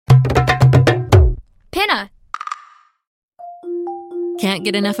Pinna. Can't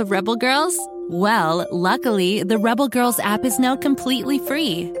get enough of Rebel Girls? Well, luckily, the Rebel Girls app is now completely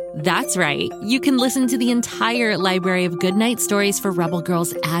free. That's right. You can listen to the entire library of goodnight stories for Rebel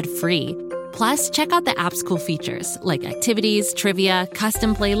Girls ad-free. Plus, check out the app's cool features like activities, trivia,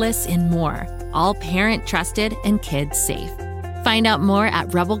 custom playlists, and more. All parent-trusted and kids-safe. Find out more at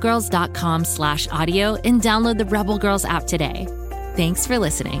rebelgirls.com/audio and download the Rebel Girls app today. Thanks for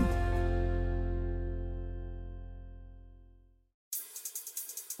listening.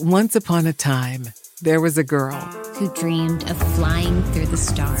 Once upon a time, there was a girl who dreamed of flying through the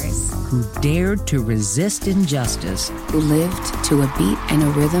stars, who dared to resist injustice, who lived to a beat and a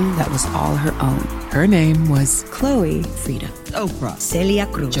rhythm that was all her own. Her name was Chloe, Frida, Oprah, Celia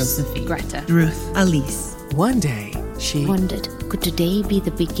Cruz, Josephine, Greta, Ruth, Alice. One day, she wondered, could today be the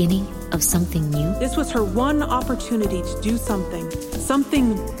beginning of something new? This was her one opportunity to do something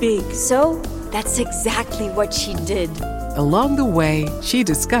big. So, that's exactly what she did. Along the way, she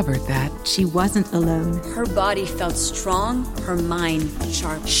discovered that she wasn't alone. Her body felt strong, her mind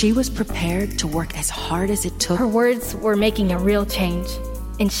sharp. She was prepared to work as hard as it took. Her words were making a real change,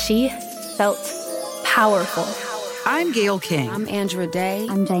 and she felt powerful. I'm Gail King. I'm Andra Day.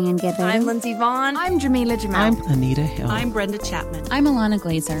 I'm Diane Guerrero. I'm Lindsay Vaughn. I'm Jamila Jamal. I'm Anita Hill. I'm Brenda Chapman. I'm Alana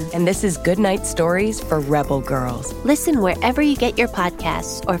Glazer. And this is Goodnight Stories for Rebel Girls. Listen wherever you get your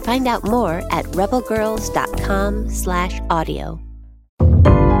podcasts or find out more at rebelgirls.com/audio.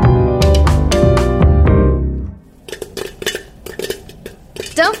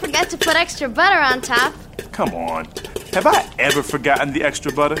 Don't forget to put extra butter on top. Come on. Have I ever forgotten the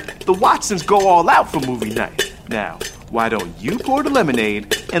extra butter? The Watsons go all out for movie night. Now, why don't you pour the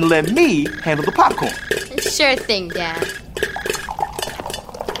lemonade and let me handle the popcorn? Sure thing, Dad.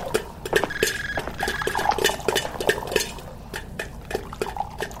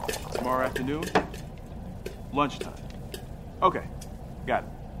 Tomorrow afternoon? Lunchtime. Okay, got it.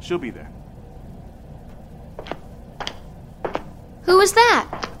 She'll be there. Who was that?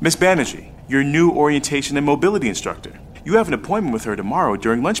 Miss Banerjee, your new orientation and mobility instructor. You have an appointment with her tomorrow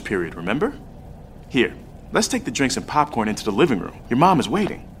during lunch period, remember? Here, let's take the drinks and popcorn into the living room. Your mom is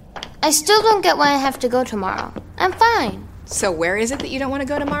waiting. I still don't get why I have to go tomorrow. I'm fine. So where is it that you don't want to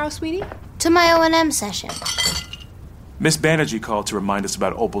go tomorrow, sweetie? To my O&M session. Miss Banerjee called to remind us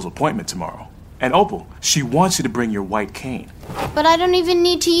about Opal's appointment tomorrow. And Opal, she wants you to bring your white cane. But I don't even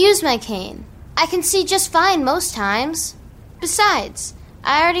need to use my cane. I can see just fine most times. Besides,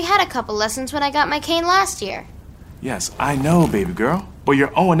 I already had a couple lessons when I got my cane last year. Yes, I know, baby girl. But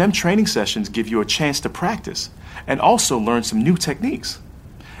your O&M training sessions give you a chance to practice and also learn some new techniques.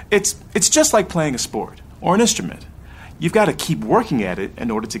 It's just like playing a sport or an instrument. You've got to keep working at it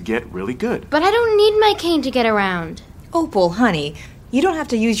in order to get really good. But I don't need my cane to get around. Opal, honey, you don't have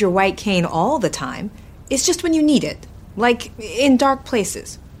to use your white cane all the time. It's just when you need it, like in dark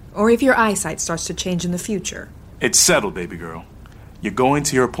places, or if your eyesight starts to change in the future. It's settled, baby girl. You're going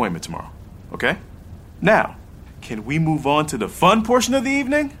to your appointment tomorrow, okay? Now, can we move on to the fun portion of the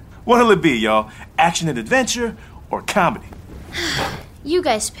evening? What'll it be, y'all? Action and adventure or comedy? You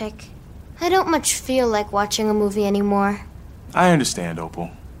guys pick. I don't much feel like watching a movie anymore. I understand,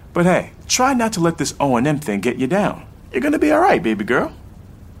 Opal. But hey, try not to let this O&M thing get you down. You're gonna be all right, baby girl.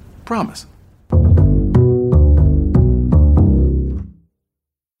 Promise.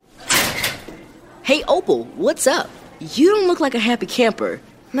 Hey, Opal, what's up? You don't look like a happy camper.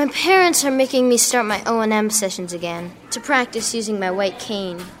 My parents are making me start my O&M sessions again to practice using my white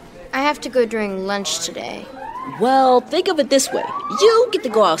cane. I have to go during lunch today. Well, think of it this way. You get to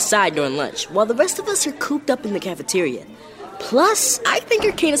go outside during lunch, while the rest of us are cooped up in the cafeteria. Plus, I think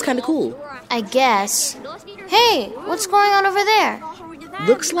your cane is kind of cool. I guess. Hey, what's going on over there?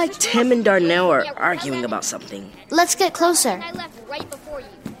 Looks like Tim and Darnell are arguing about something. Let's get closer.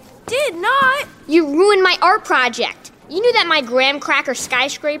 Did not! You ruined my art project. You knew that my graham cracker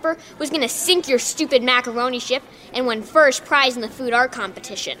skyscraper was going to sink your stupid macaroni ship and win first prize in the food art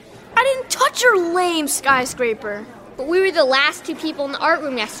competition. I didn't touch your lame skyscraper. But we were the last two people in the art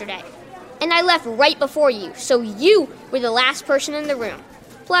room yesterday. And I left right before you, so you were the last person in the room.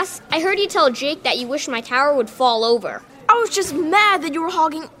 Plus, I heard you tell Jake that you wished my tower would fall over. I was just mad that you were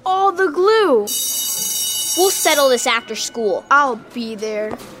hogging all the glue. We'll settle this after school. I'll be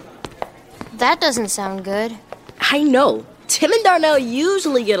there. That doesn't sound good. I know. Tim and Darnell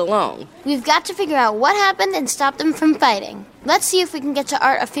usually get along. We've got to figure out what happened and stop them from fighting. Let's see if we can get to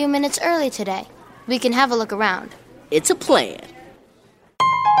art a few minutes early today. We can have a look around. It's a plan.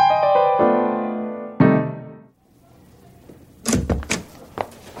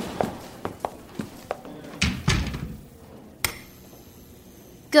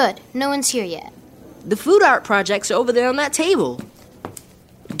 Good. No one's here yet. The food art projects are over there on that table.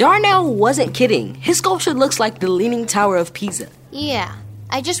 Darnell wasn't kidding. His sculpture looks like the Leaning Tower of Pisa. Yeah,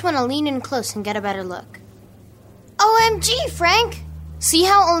 I just want to lean in close and get a better look. OMG, Frank! See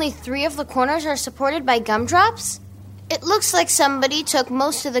how only 3 of the corners are supported by gumdrops? It looks like somebody took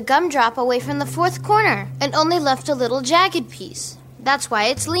most of the gumdrop away from the 4th corner and only left a little jagged piece. That's why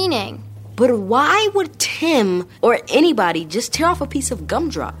it's leaning. But why would Tim or anybody just tear off a piece of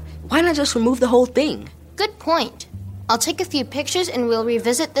gumdrop? Why not just remove the whole thing? Good point. I'll take a few pictures and we'll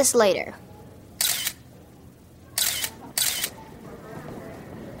revisit this later.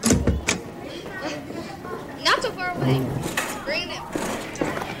 Not so far away. Bring it.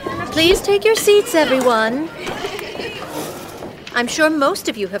 Please take your seats, everyone. I'm sure most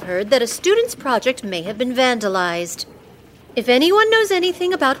of you have heard that a student's project may have been vandalized. If anyone knows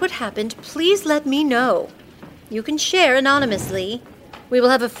anything about what happened, please let me know. You can share anonymously. We will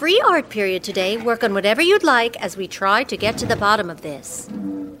have a free art period today. Work on whatever you'd like as we try to get to the bottom of this.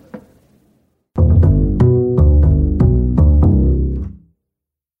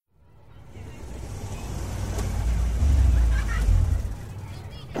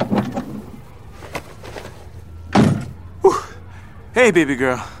 Hey, baby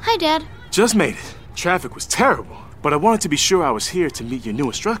girl. Hi, Dad. Just made it. Traffic was terrible, but I wanted to be sure I was here to meet your new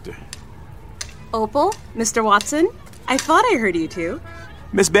instructor. Opal, Mr. Watson, I thought I heard you too.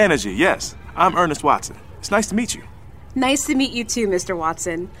 Miss Banerjee, yes. I'm Ernest Watson. It's nice to meet you. Nice to meet you too, Mr.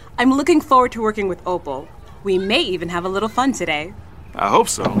 Watson. I'm looking forward to working with Opal. We may even have a little fun today. I hope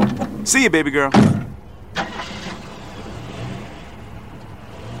so. See you, baby girl.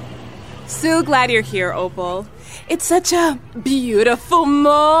 So glad you're here, Opal. It's such a beautiful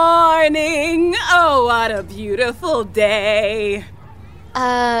morning. Oh, what a beautiful day.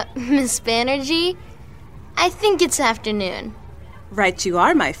 Miss Banerjee? I think it's afternoon. Right you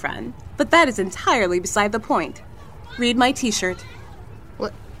are, my friend. But that is entirely beside the point. Read my t-shirt.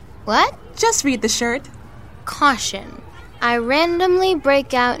 What? Just read the shirt. Caution. I randomly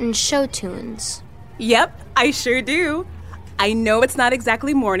break out in show tunes. Yep, I sure do. I know it's not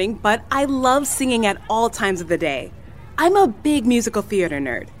exactly morning, but I love singing at all times of the day. I'm a big musical theater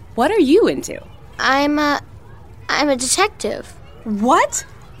nerd. What are you into? I'm a detective. What?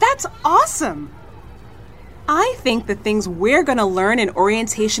 That's awesome! I think the things we're going to learn in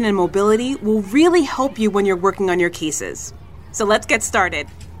orientation and mobility will really help you when you're working on your cases. So let's get started.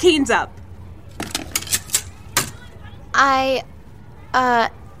 Canes up. I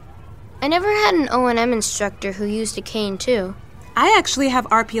never had an O&M instructor who used a cane, too. I actually have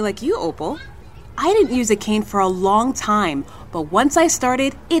RP like you, Opal. I didn't use a cane for a long time, but once I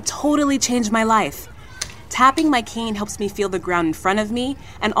started, it totally changed my life. Tapping my cane helps me feel the ground in front of me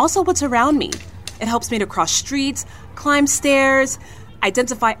and also what's around me. It helps me to cross streets, climb stairs,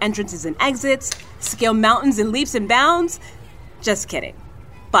 identify entrances and exits, scale mountains in leaps and bounds. Just kidding.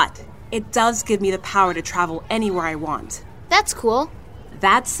 But it does give me the power to travel anywhere I want. That's cool.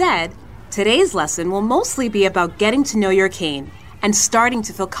 That said, today's lesson will mostly be about getting to know your cane and starting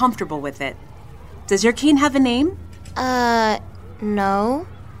to feel comfortable with it. Does your cane have a name? No.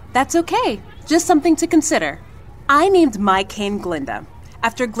 That's okay. Just something to consider. I named my cane Glinda,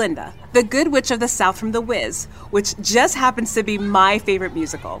 after Glinda, the Good Witch of the South from The Wiz, which just happens to be my favorite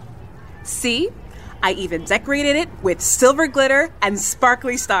musical. See? I even decorated it with silver glitter and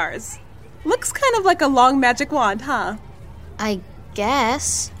sparkly stars. Looks kind of like a long magic wand, huh? I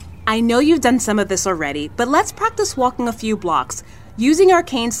guess. I know you've done some of this already, but let's practice walking a few blocks, using our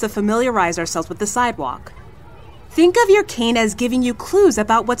canes to familiarize ourselves with the sidewalk. Think of your cane as giving you clues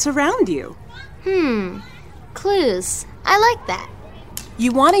about what's around you. Clues. I like that.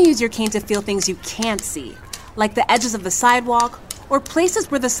 You want to use your cane to feel things you can't see, like the edges of the sidewalk, or places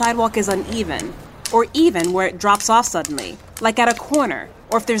where the sidewalk is uneven, or even where it drops off suddenly, like at a corner,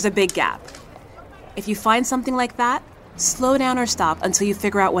 or if there's a big gap. If you find something like that, slow down or stop until you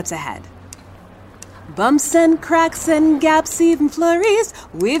figure out what's ahead. Bumps and cracks and gaps, even flurries.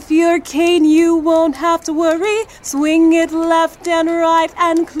 With your cane you won't have to worry. Swing it left and right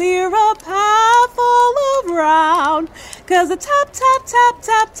and clear a path all around. 'Cause a tap, tap, tap,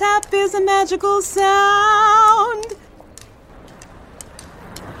 tap, tap is a magical sound.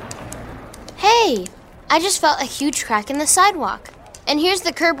 Hey, I just felt a huge crack in the sidewalk. And here's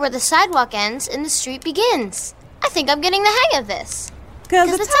the curb where the sidewalk ends and the street begins. I think I'm getting the hang of this. 'Cause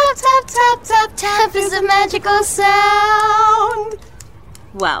the tap, tap, tap, tap, tap is a magical sound.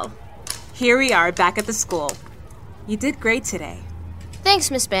 Well, here we are back at the school. You did great today. Thanks,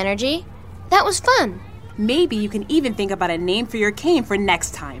 Miss Banerjee. That was fun. Maybe you can even think about a name for your cane for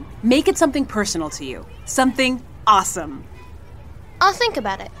next time. Make it something personal to you. Something awesome. I'll think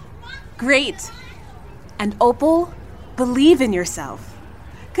about it. Great. And Opal, believe in yourself.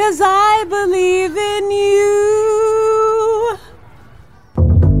 'Cause I believe in you.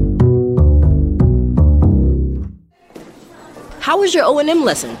 How was your O&M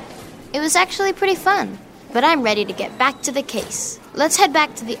lesson? It was actually pretty fun, but I'm ready to get back to the case. Let's head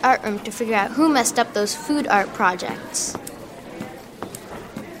back to the art room to figure out who messed up those food art projects.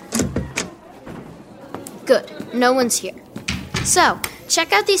 Good, no one's here. So,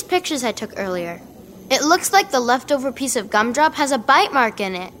 check out these pictures I took earlier. It looks like the leftover piece of gumdrop has a bite mark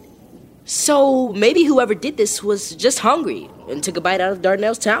in it. So maybe whoever did this was just hungry and took a bite out of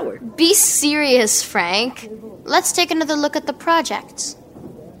Darnell's tower. Be serious, Frank. Let's take another look at the projects.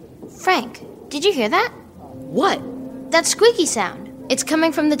 Frank, did you hear that? What? That squeaky sound. It's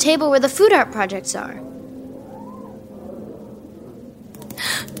coming from the table where the food art projects are.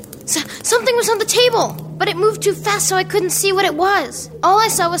 Something was on the table, but it moved too fast so I couldn't see what it was. All I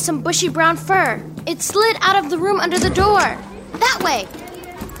saw was some bushy brown fur. It slid out of the room under the door. That way.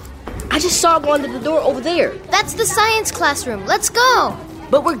 I just saw it go under the door over there. That's the science classroom. Let's go.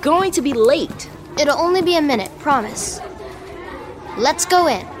 But we're going to be late. It'll only be a minute, promise. Let's go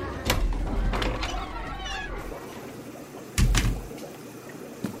in.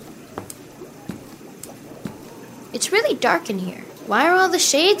 It's really dark in here. Why are all the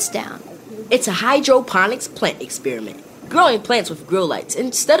shades down? It's a hydroponics plant experiment. Growing plants with grow lights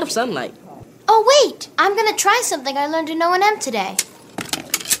instead of sunlight. Oh, wait! I'm gonna try something I learned in O&M today.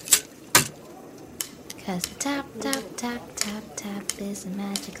 'Cause tap, tap, tap, tap, tap is a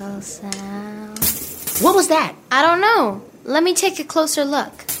magical sound. What was that? I don't know. Let me take a closer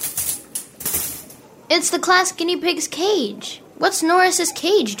look. It's the class guinea pig's cage. What's Norris's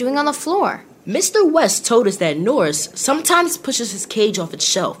cage doing on the floor? Mr. West told us that Norris sometimes pushes his cage off its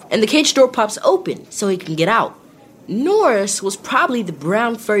shelf, and the cage door pops open so he can get out. Norris was probably the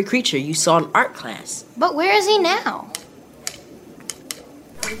brown furry creature you saw in art class. But where is he now?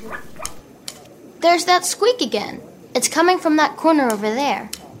 There's that squeak again. It's coming from that corner over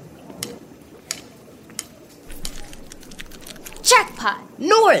there. Jackpot!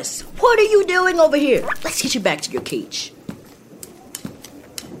 Norris, what are you doing over here? Let's get you back to your cage.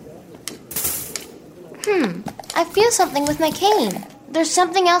 I feel something with my cane. There's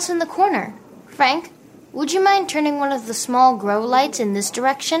something else in the corner. Frank, would you mind turning one of the small grow lights in this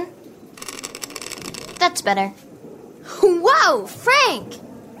direction? That's better. Whoa, Frank!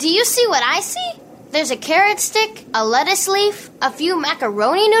 Do you see what I see? There's a carrot stick, a lettuce leaf, a few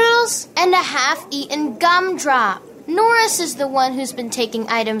macaroni noodles, and a half-eaten gumdrop. Norris is the one who's been taking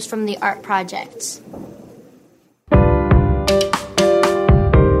items from the art projects.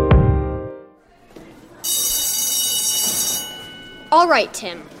 All right,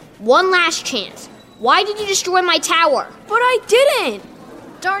 Tim. One last chance. Why did you destroy my tower? But I didn't!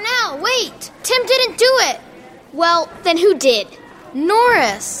 Darnell, wait! Tim didn't do it! Well, then who did?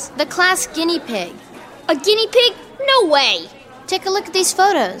 Norris, the class guinea pig. A guinea pig? No way! Take a look at these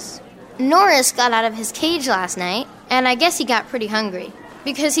photos. Norris got out of his cage last night, and I guess he got pretty hungry,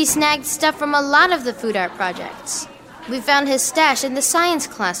 because he snagged stuff from a lot of the food art projects. We found his stash in the science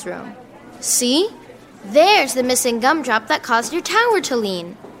classroom. See? There's the missing gumdrop that caused your tower to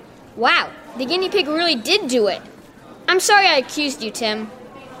lean. Wow, the guinea pig really did do it. I'm sorry I accused you, Tim.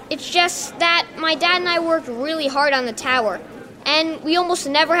 It's just that my dad and I worked really hard on the tower, and we almost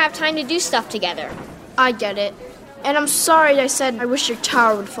never have time to do stuff together. I get it. And I'm sorry I said I wish your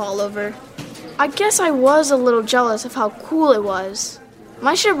tower would fall over. I guess I was a little jealous of how cool it was.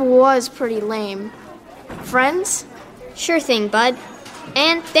 My ship was pretty lame. Friends? Sure thing, bud.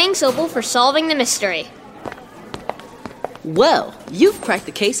 And thanks, Opal, for solving the mystery. Well, you've cracked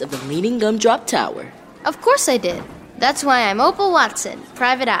the case of the leaning gumdrop tower. Of course I did. That's why I'm Opal Watson,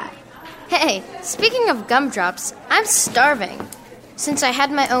 Private Eye. Hey, speaking of gumdrops, I'm starving. Since I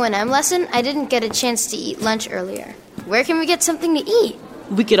had my O&M lesson, I didn't get a chance to eat lunch earlier. Where can we get something to eat?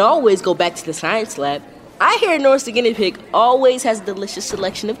 We could always go back to the science lab. I hear Norris the guinea pig always has a delicious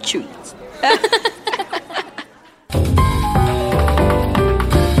selection of treats.